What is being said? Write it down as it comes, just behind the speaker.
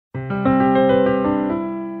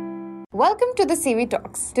Welcome to the CV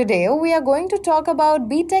Talks. Today we are going to talk about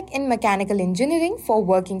BTech in Mechanical Engineering for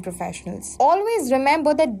working professionals. Always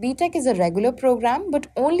remember that BTech is a regular program, but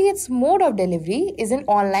only its mode of delivery is in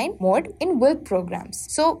online mode in Wilp programs.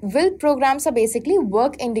 So Wilp programs are basically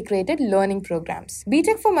work integrated learning programs.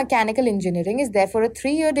 BTech for Mechanical Engineering is therefore a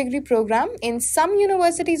 3-year degree program. In some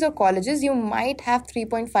universities or colleges, you might have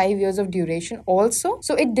 3.5 years of duration also.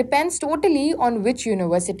 So it depends totally on which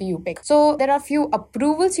university you pick. So there are few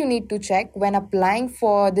approvals you need to check when applying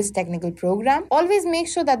for this technical program. Always make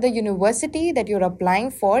sure that the university that you're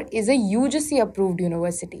applying for is a UGC approved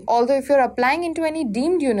university. Although if you're applying into any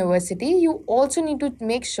deemed university, you also need to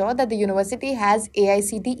make sure that the university has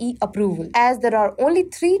AICTE approval, as there are only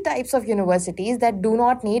 3 types of universities that do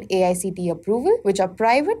not need AICTE approval, which are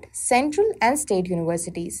private, central and state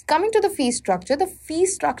universities. Coming to the fee structure, the fee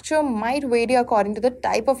structure might vary according to the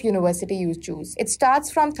type of university you choose. It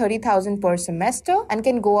starts from 30,000 per semester and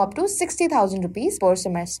can go up to 60,000 rupees per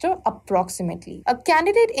semester approximately. A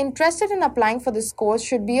candidate interested in applying for this course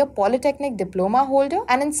should be a polytechnic diploma holder,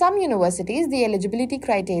 and in some universities the eligibility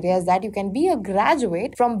criteria is that you can be a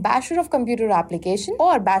graduate from Bachelor of Computer Application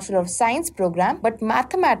or Bachelor of Science program, but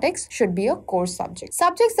mathematics should be a core subject.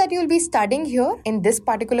 Subjects that you will be studying here in this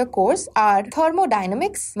particular course are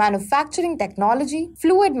thermodynamics, manufacturing technology,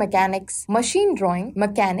 fluid mechanics, machine drawing,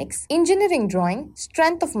 mechanics, engineering drawing,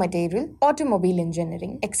 strength of material, automobile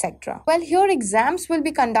engineering, etc. Well, here exams will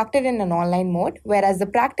be conducted in an online mode, whereas the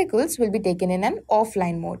practicals will be taken in an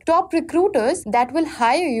offline mode. Top recruiters that will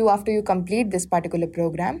hire you after you complete this particular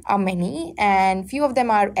program are many, and few of them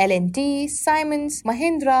are L&T, Siemens,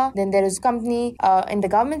 Mahindra, then there is company in the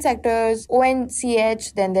government sectors,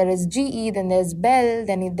 ONCH, then there is GE, then there is Bell,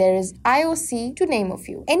 then there is IOC, to name a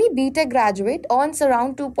few. Any BTech graduate earns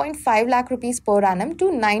around 2.5 lakh rupees per annum to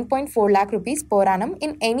 9.4 lakh rupees per annum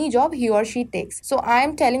in any job he or she takes. So I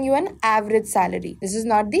am telling you an average salary. This is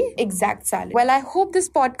not the exact salary. Well, I hope this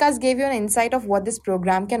podcast gave you an insight of what this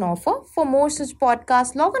program can offer. For more such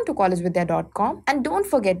podcasts, log on to collegevidya.com and don't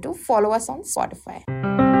forget to follow us on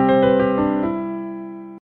Spotify.